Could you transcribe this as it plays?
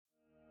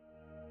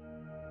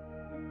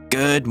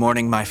Good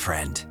morning, my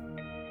friend,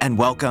 and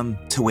welcome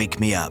to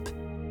Wake Me Up,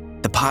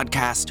 the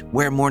podcast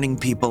where morning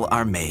people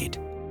are made.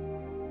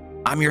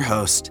 I'm your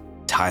host,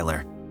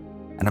 Tyler,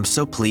 and I'm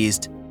so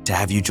pleased to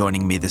have you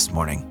joining me this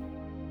morning.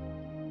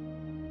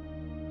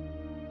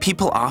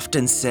 People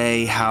often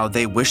say how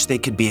they wish they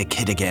could be a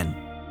kid again.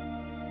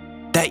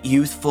 That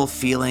youthful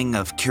feeling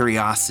of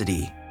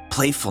curiosity,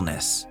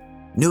 playfulness,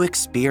 new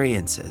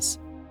experiences,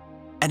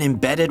 and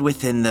embedded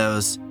within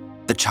those,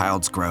 the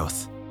child's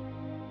growth.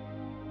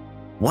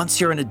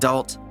 Once you're an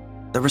adult,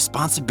 the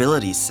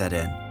responsibilities set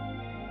in.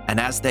 And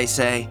as they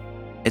say,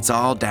 it's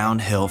all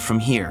downhill from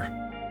here.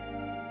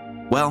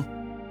 Well,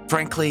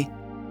 frankly,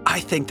 I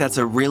think that's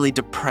a really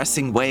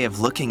depressing way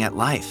of looking at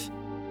life.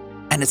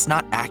 And it's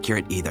not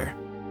accurate either.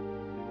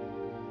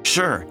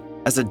 Sure,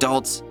 as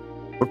adults,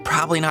 we're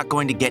probably not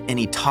going to get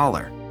any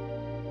taller.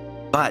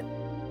 But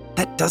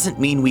that doesn't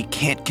mean we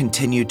can't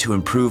continue to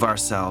improve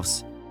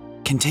ourselves,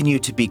 continue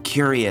to be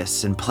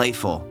curious and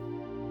playful,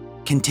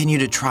 continue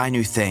to try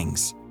new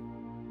things,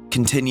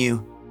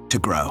 continue to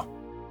grow.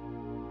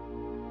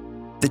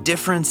 The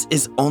difference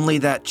is only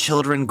that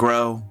children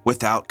grow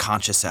without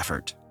conscious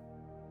effort.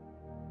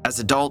 As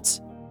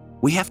adults,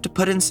 we have to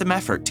put in some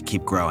effort to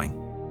keep growing.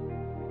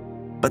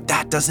 But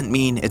that doesn't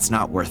mean it's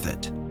not worth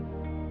it.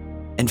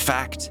 In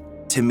fact,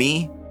 to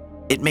me,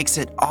 it makes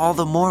it all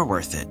the more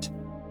worth it.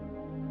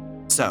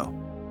 So,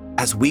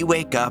 as we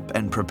wake up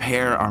and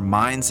prepare our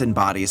minds and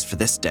bodies for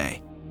this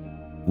day,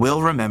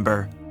 we'll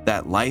remember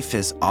that life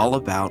is all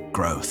about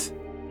growth.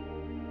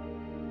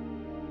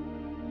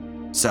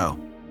 So,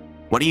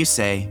 what do you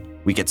say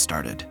we get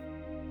started?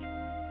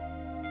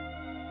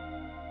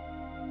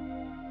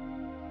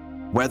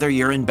 Whether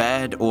you're in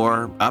bed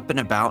or up and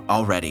about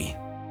already,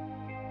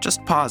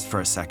 just pause for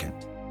a second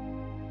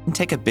and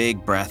take a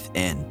big breath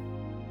in.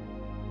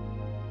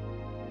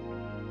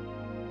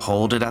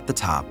 Hold it at the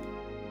top,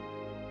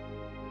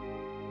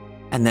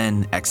 and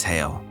then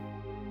exhale.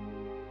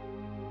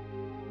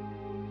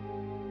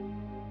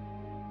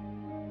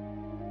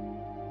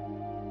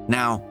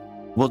 Now,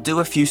 we'll do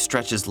a few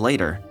stretches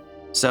later,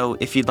 so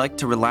if you'd like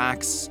to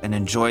relax and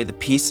enjoy the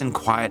peace and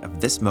quiet of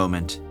this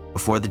moment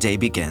before the day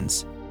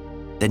begins,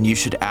 then you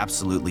should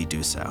absolutely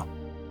do so.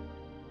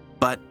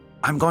 But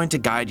I'm going to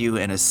guide you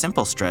in a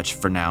simple stretch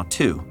for now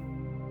too,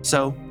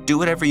 so do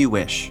whatever you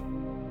wish.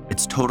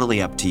 It's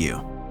totally up to you.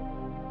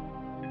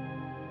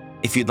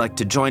 If you'd like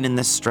to join in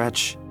this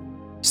stretch,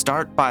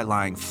 start by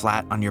lying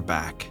flat on your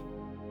back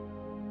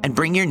and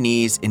bring your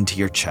knees into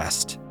your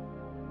chest.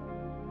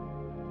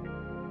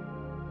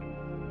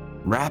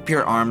 Wrap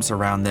your arms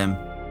around them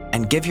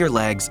and give your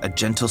legs a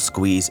gentle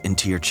squeeze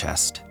into your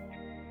chest.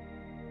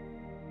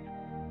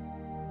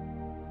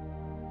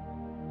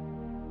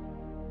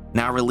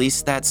 Now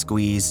release that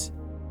squeeze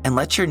and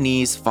let your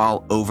knees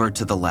fall over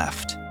to the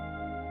left,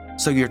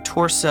 so your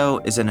torso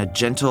is in a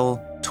gentle,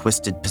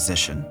 twisted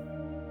position.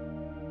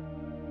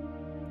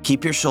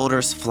 Keep your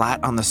shoulders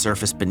flat on the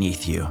surface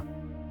beneath you.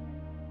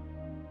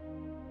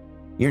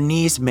 Your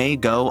knees may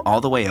go all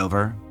the way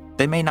over,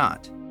 they may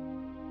not.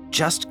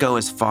 Just go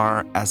as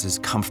far as is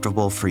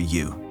comfortable for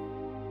you,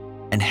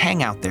 and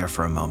hang out there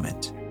for a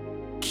moment.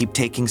 Keep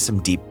taking some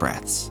deep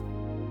breaths.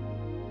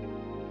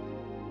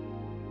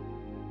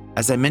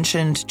 As I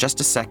mentioned just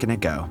a second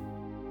ago,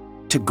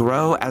 to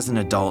grow as an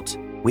adult,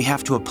 we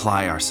have to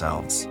apply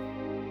ourselves.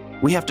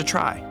 We have to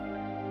try.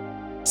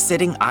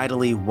 Sitting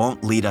idly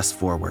won't lead us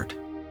forward.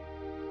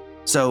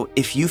 So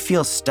if you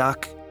feel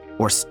stuck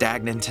or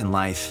stagnant in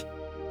life,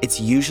 it's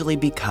usually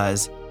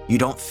because you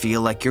don't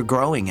feel like you're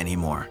growing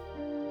anymore.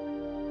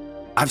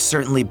 I've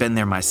certainly been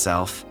there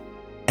myself,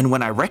 and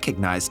when I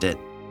recognized it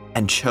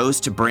and chose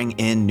to bring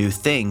in new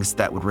things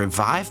that would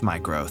revive my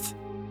growth,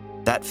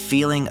 that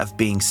feeling of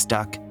being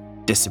stuck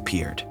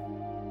disappeared.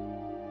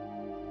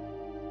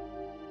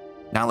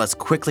 Now let's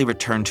quickly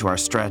return to our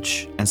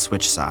stretch and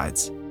switch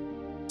sides.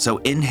 So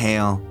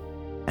inhale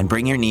and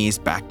bring your knees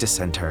back to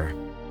center.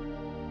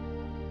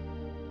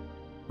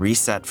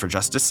 Reset for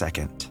just a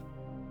second.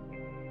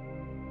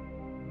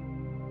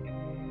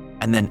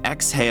 And then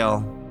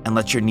exhale and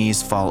let your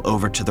knees fall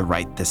over to the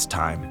right this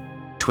time,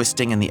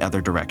 twisting in the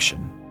other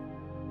direction.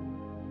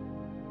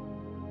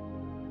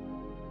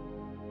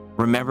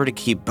 Remember to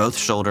keep both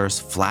shoulders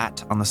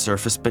flat on the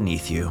surface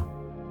beneath you,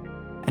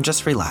 and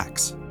just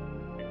relax.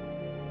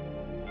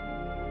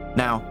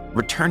 Now,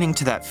 returning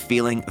to that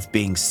feeling of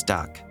being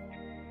stuck.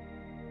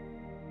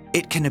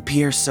 It can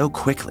appear so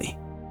quickly,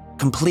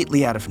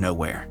 completely out of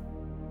nowhere.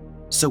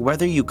 So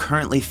whether you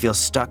currently feel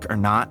stuck or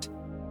not,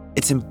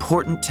 it's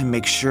important to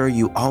make sure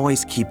you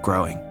always keep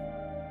growing.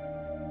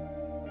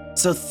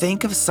 So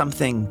think of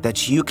something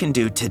that you can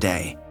do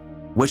today,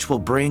 which will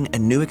bring a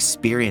new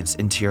experience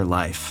into your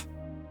life,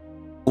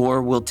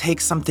 or will take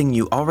something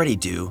you already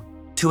do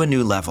to a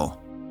new level.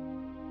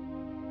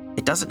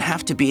 It doesn't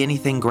have to be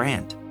anything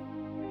grand.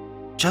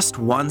 Just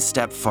one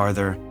step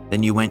farther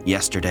than you went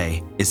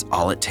yesterday is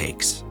all it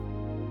takes.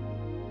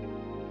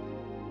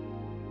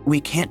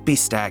 We can't be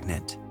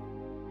stagnant.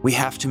 We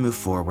have to move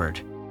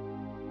forward,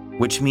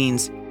 which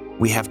means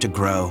we have to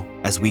grow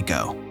as we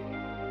go.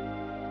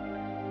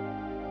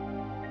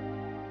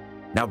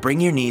 Now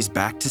bring your knees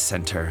back to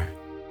center.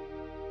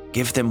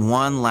 Give them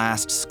one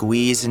last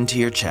squeeze into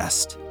your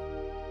chest.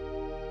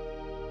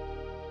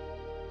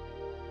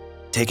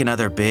 Take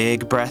another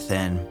big breath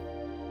in.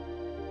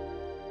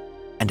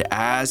 And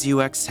as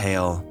you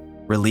exhale,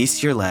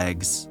 release your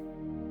legs,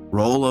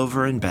 roll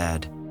over in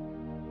bed,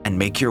 and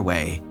make your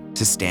way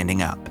to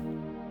standing up.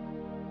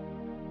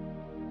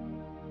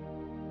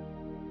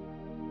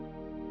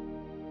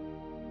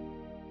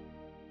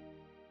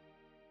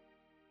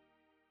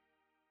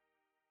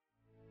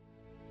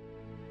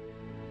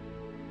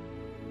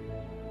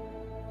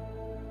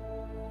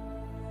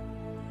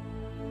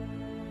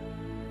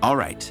 All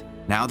right,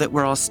 now that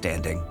we're all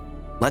standing,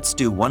 let's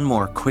do one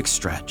more quick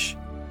stretch.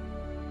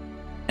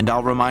 And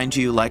I'll remind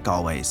you, like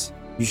always,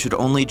 you should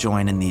only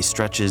join in these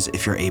stretches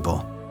if you're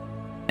able.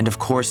 And of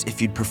course,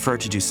 if you'd prefer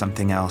to do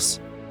something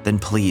else, then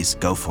please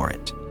go for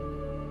it.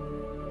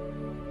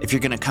 If you're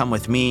gonna come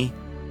with me,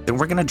 then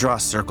we're gonna draw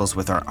circles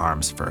with our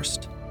arms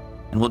first.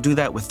 And we'll do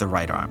that with the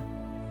right arm.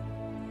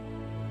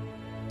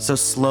 So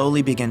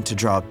slowly begin to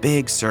draw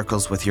big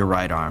circles with your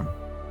right arm,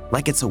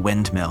 like it's a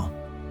windmill,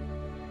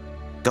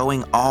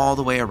 going all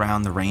the way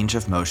around the range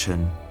of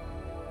motion,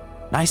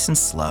 nice and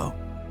slow.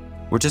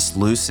 We're just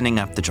loosening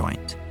up the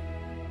joint.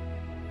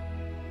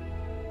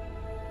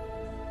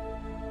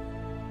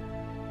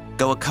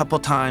 Go a couple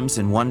times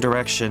in one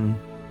direction,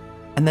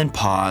 and then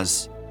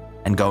pause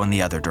and go in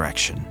the other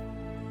direction.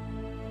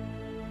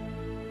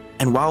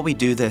 And while we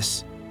do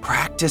this,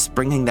 practice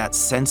bringing that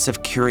sense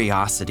of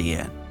curiosity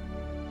in.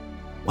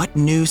 What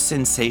new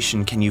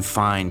sensation can you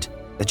find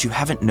that you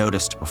haven't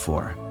noticed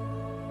before?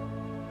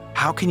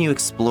 How can you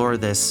explore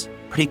this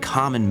pretty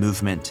common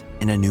movement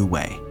in a new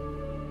way?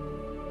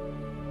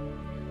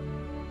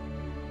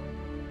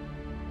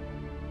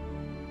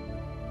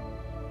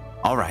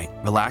 All right,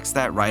 relax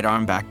that right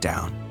arm back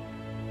down.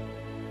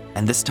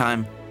 And this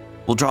time,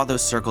 we'll draw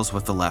those circles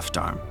with the left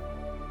arm.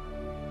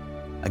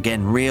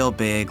 Again, real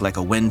big, like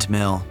a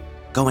windmill,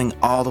 going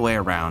all the way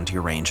around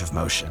your range of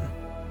motion.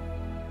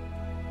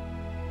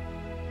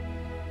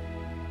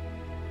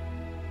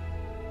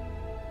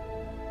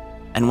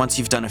 And once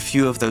you've done a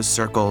few of those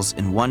circles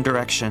in one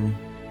direction,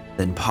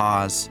 then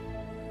pause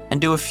and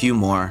do a few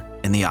more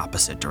in the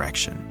opposite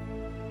direction.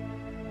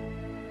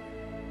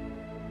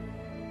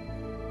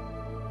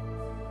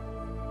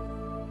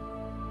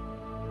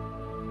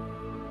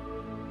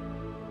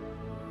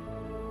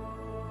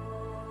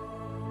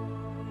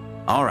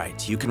 All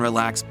right, you can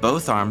relax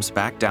both arms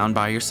back down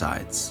by your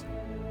sides.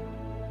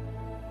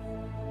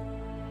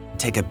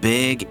 Take a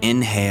big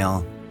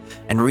inhale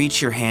and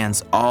reach your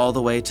hands all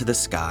the way to the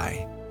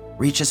sky.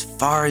 Reach as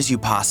far as you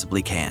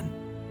possibly can.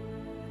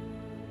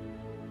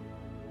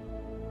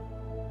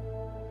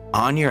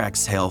 On your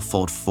exhale,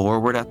 fold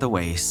forward at the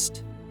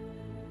waist.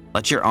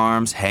 Let your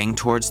arms hang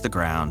towards the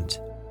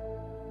ground.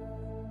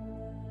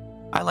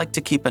 I like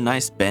to keep a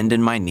nice bend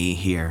in my knee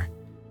here,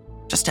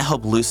 just to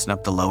help loosen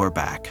up the lower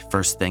back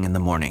first thing in the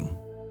morning.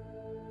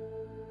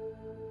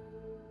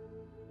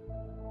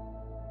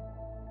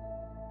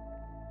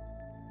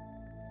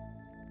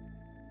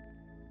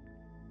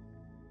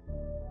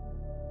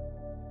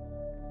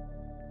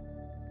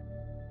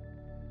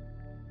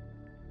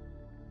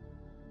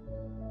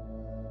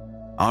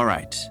 All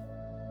right,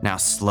 now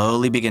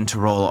slowly begin to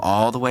roll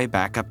all the way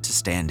back up to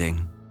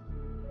standing.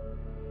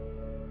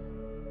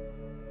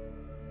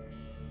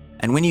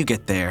 And when you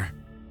get there,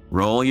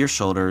 roll your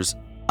shoulders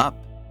up,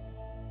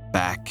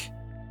 back,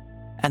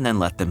 and then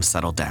let them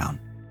settle down.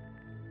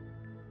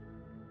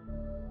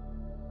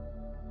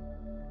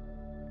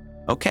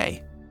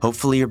 Okay,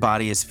 hopefully your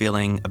body is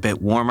feeling a bit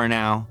warmer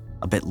now,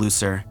 a bit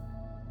looser.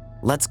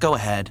 Let's go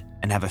ahead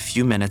and have a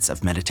few minutes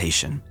of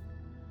meditation.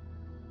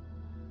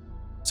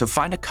 So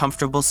find a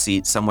comfortable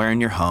seat somewhere in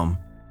your home,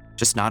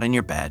 just not in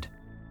your bed,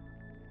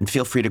 and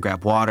feel free to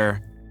grab water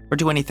or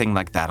do anything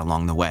like that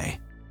along the way.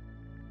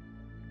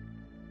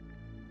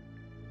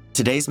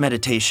 Today's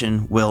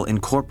meditation will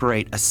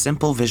incorporate a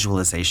simple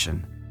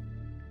visualization,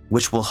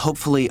 which will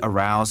hopefully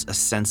arouse a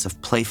sense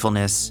of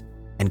playfulness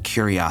and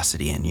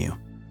curiosity in you.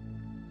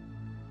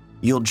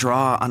 You'll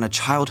draw on a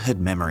childhood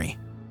memory,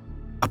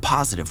 a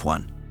positive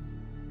one,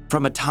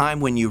 from a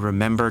time when you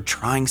remember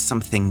trying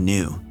something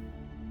new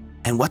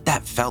and what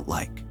that felt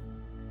like.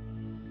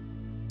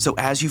 So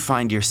as you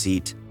find your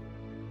seat,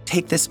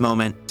 take this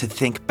moment to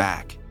think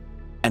back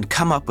and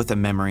come up with a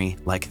memory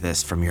like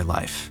this from your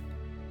life.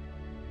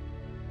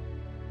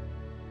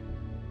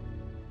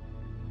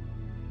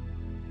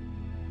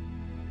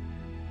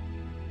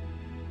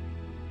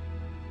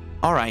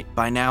 All right,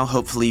 by now,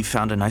 hopefully you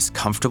found a nice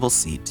comfortable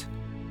seat.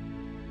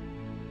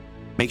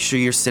 Make sure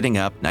you're sitting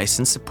up nice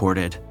and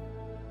supported,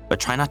 but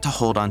try not to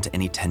hold on to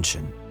any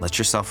tension. Let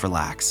yourself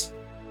relax.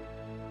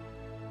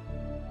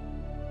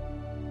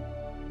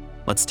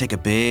 Let's take a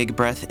big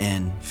breath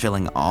in,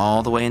 filling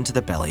all the way into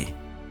the belly.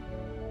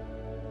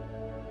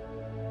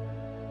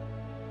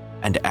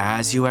 And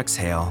as you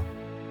exhale,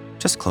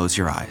 just close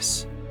your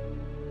eyes.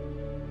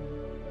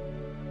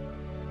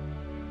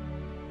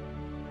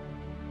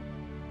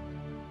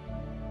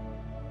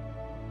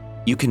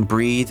 You can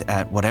breathe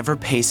at whatever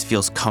pace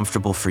feels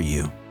comfortable for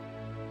you.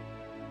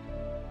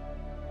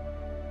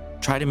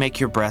 Try to make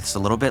your breaths a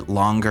little bit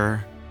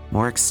longer,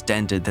 more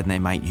extended than they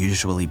might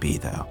usually be,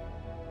 though.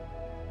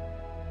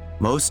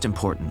 Most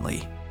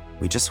importantly,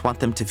 we just want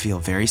them to feel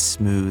very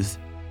smooth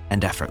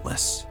and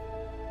effortless.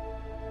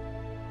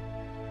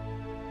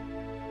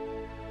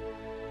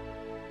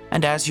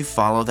 And as you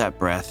follow that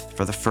breath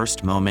for the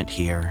first moment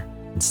here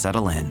and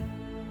settle in,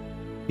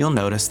 you'll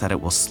notice that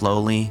it will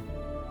slowly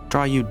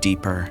draw you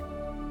deeper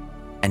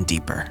and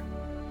deeper.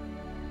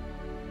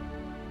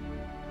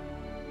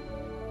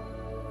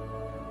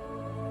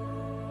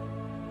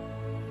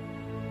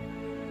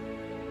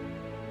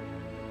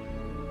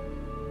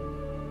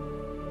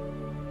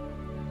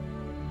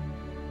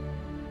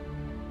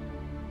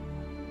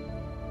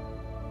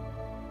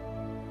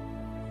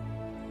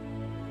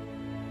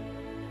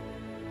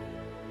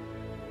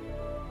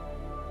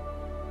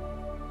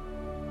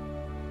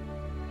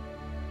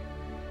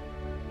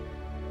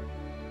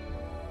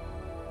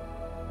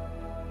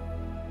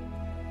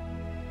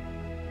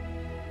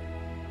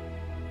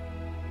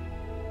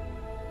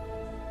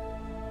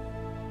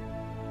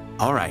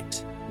 All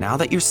right, now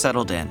that you're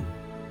settled in,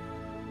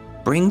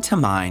 bring to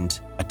mind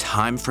a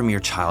time from your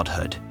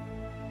childhood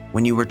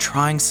when you were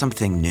trying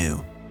something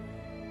new,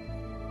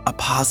 a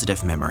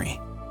positive memory.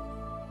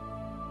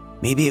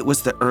 Maybe it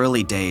was the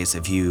early days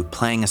of you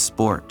playing a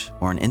sport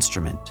or an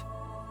instrument,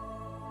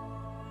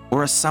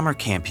 or a summer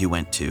camp you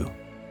went to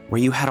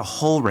where you had a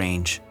whole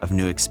range of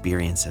new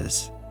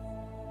experiences.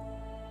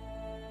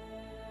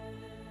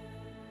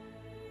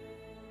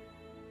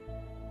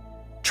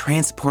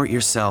 Transport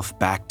yourself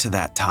back to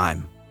that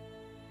time.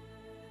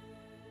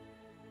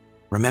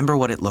 Remember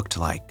what it looked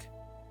like.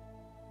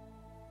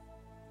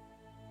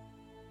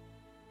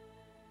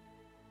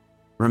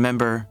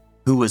 Remember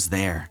who was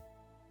there.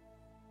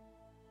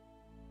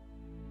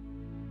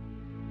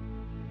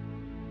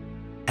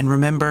 And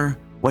remember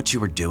what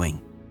you were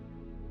doing.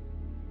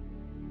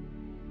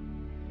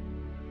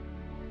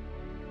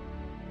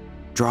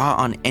 Draw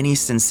on any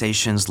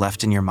sensations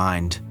left in your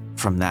mind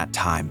from that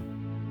time.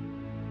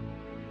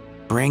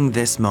 Bring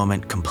this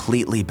moment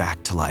completely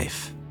back to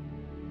life.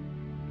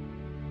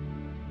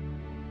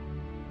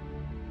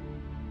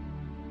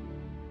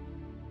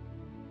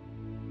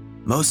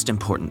 Most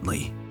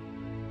importantly,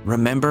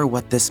 remember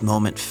what this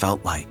moment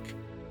felt like.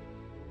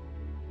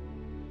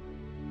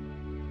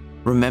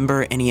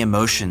 Remember any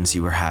emotions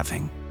you were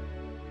having,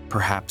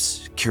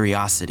 perhaps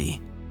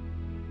curiosity,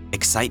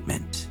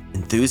 excitement,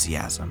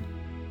 enthusiasm.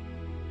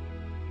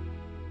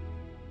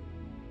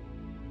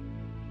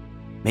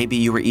 Maybe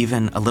you were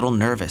even a little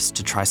nervous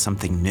to try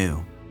something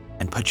new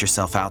and put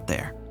yourself out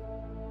there.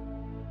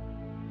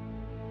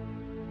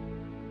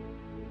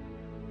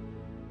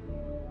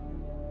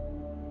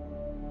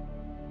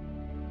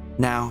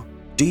 Now,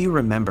 do you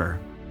remember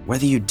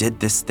whether you did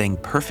this thing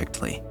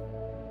perfectly?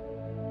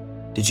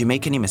 Did you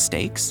make any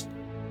mistakes?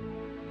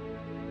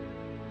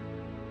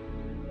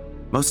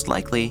 Most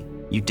likely,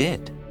 you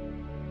did.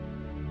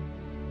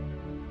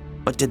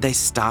 But did they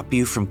stop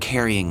you from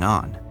carrying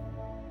on?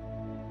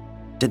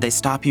 Did they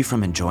stop you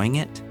from enjoying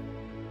it?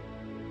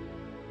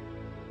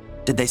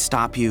 Did they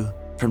stop you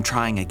from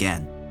trying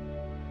again?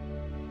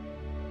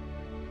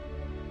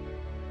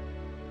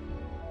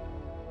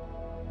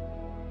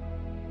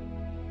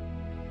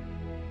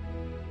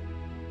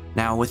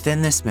 Now,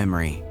 within this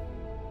memory,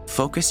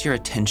 focus your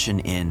attention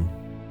in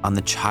on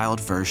the child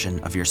version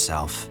of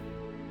yourself.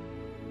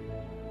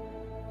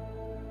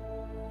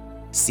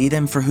 See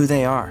them for who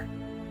they are,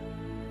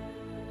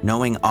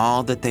 knowing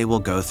all that they will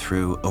go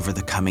through over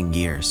the coming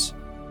years.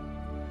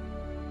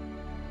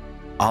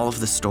 All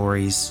of the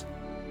stories,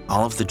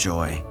 all of the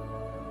joy,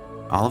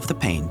 all of the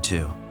pain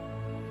too.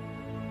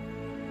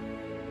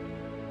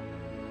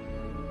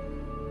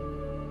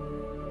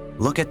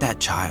 Look at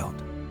that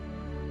child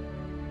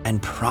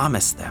and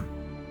promise them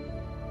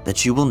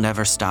that you will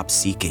never stop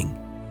seeking.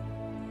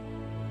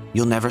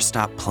 You'll never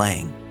stop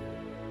playing.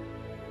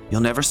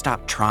 You'll never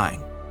stop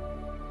trying.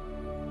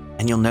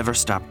 And you'll never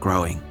stop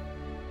growing,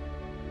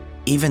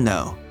 even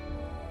though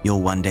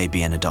you'll one day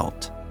be an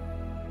adult.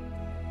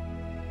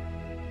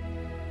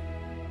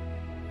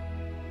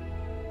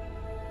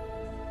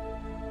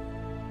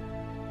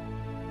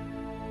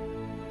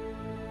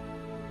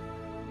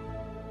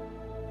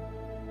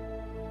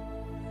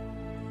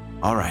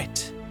 All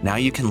right, now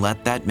you can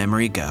let that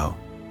memory go.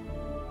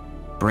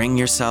 Bring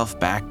yourself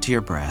back to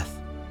your breath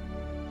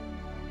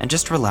and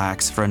just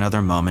relax for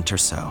another moment or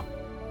so.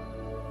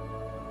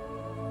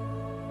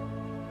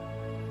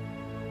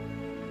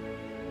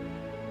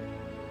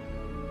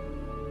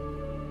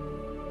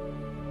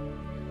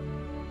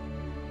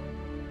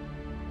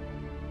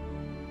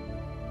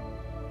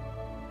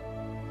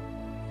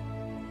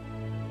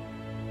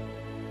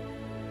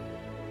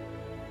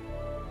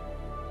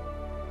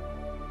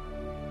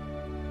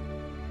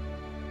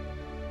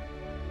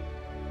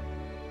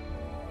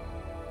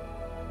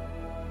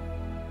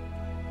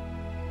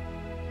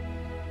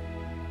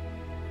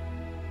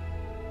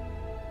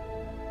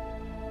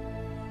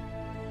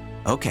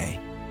 Okay,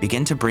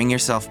 begin to bring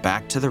yourself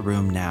back to the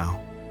room now.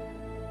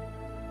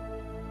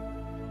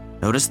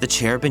 Notice the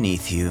chair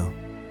beneath you,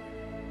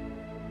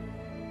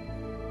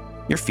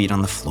 your feet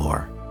on the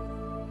floor,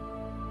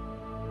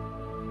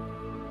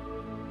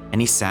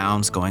 any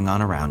sounds going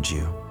on around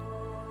you.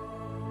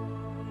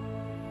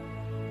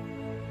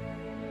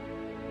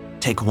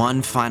 Take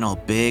one final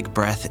big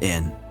breath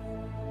in,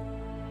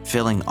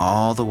 filling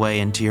all the way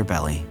into your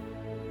belly.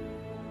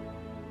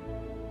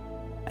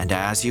 And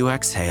as you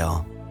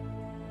exhale,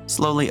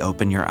 slowly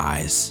open your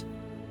eyes.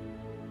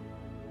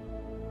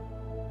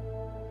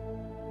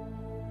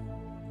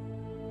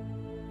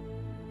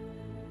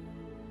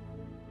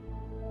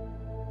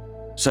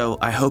 So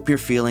I hope you're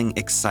feeling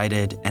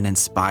excited and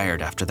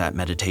inspired after that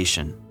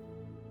meditation.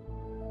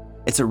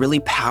 It's a really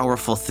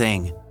powerful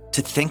thing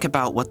to think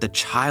about what the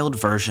child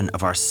version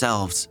of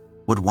ourselves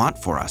would want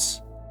for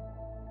us.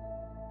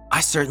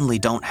 I certainly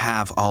don't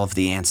have all of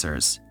the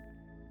answers,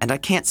 and I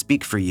can't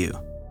speak for you,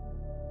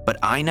 but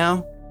I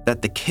know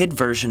that the kid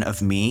version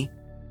of me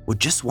would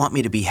just want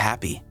me to be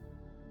happy.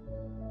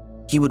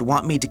 He would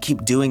want me to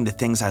keep doing the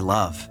things I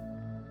love.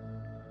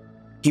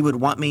 He would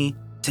want me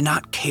to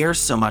not care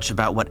so much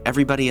about what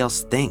everybody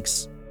else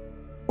thinks,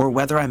 or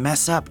whether I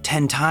mess up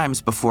 10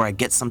 times before I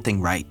get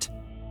something right.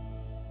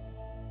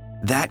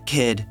 That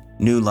kid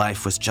knew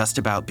life was just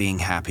about being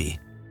happy,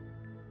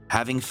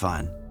 having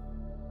fun,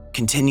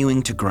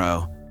 continuing to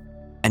grow,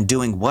 and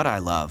doing what I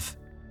love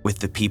with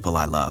the people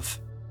I love.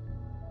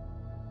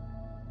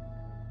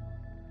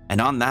 And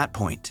on that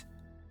point,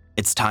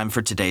 it's time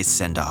for today's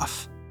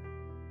send-off.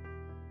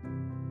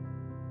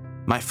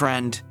 My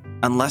friend,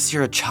 unless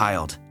you're a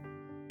child,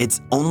 it's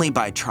only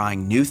by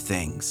trying new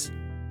things,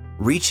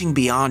 reaching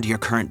beyond your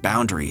current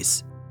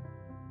boundaries,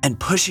 and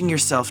pushing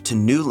yourself to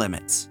new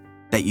limits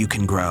that you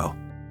can grow.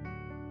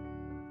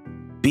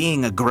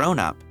 Being a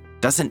grown-up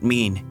doesn't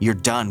mean you're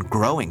done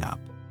growing up.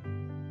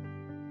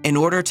 In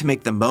order to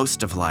make the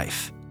most of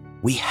life,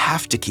 we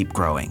have to keep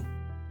growing.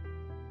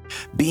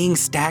 Being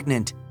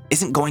stagnant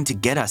isn't going to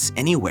get us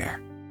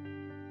anywhere.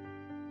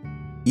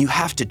 You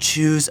have to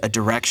choose a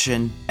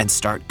direction and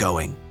start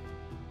going.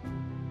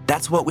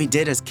 That's what we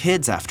did as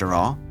kids, after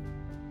all.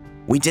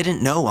 We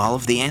didn't know all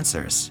of the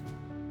answers,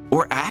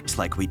 or act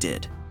like we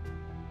did.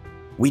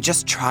 We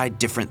just tried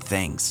different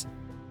things.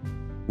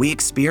 We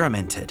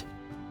experimented,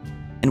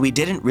 and we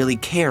didn't really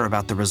care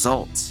about the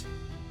results.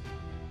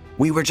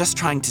 We were just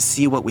trying to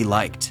see what we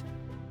liked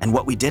and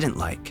what we didn't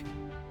like.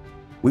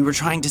 We were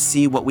trying to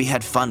see what we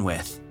had fun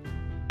with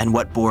and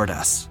what bored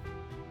us.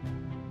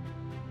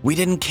 We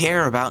didn't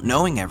care about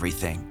knowing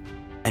everything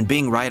and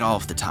being right all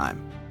of the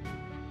time.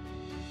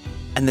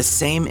 And the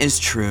same is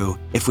true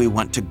if we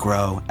want to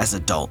grow as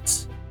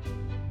adults.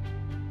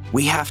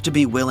 We have to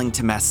be willing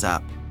to mess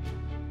up.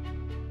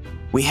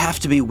 We have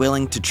to be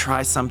willing to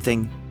try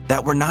something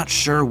that we're not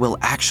sure we'll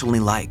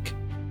actually like.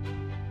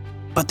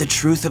 But the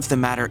truth of the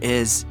matter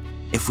is,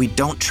 if we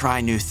don't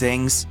try new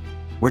things,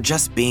 we're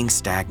just being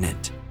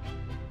stagnant.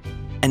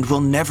 And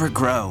we'll never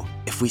grow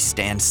if we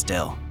stand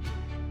still.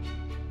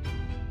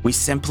 We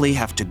simply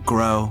have to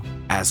grow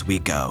as we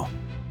go.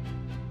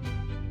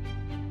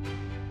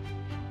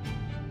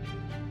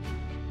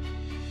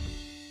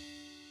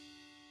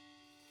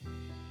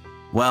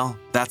 Well,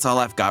 that's all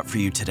I've got for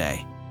you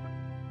today.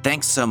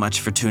 Thanks so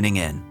much for tuning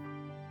in.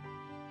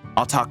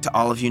 I'll talk to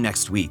all of you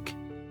next week.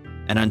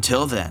 And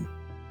until then,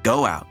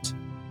 go out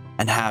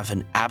and have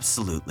an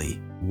absolutely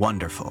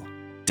wonderful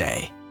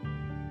day.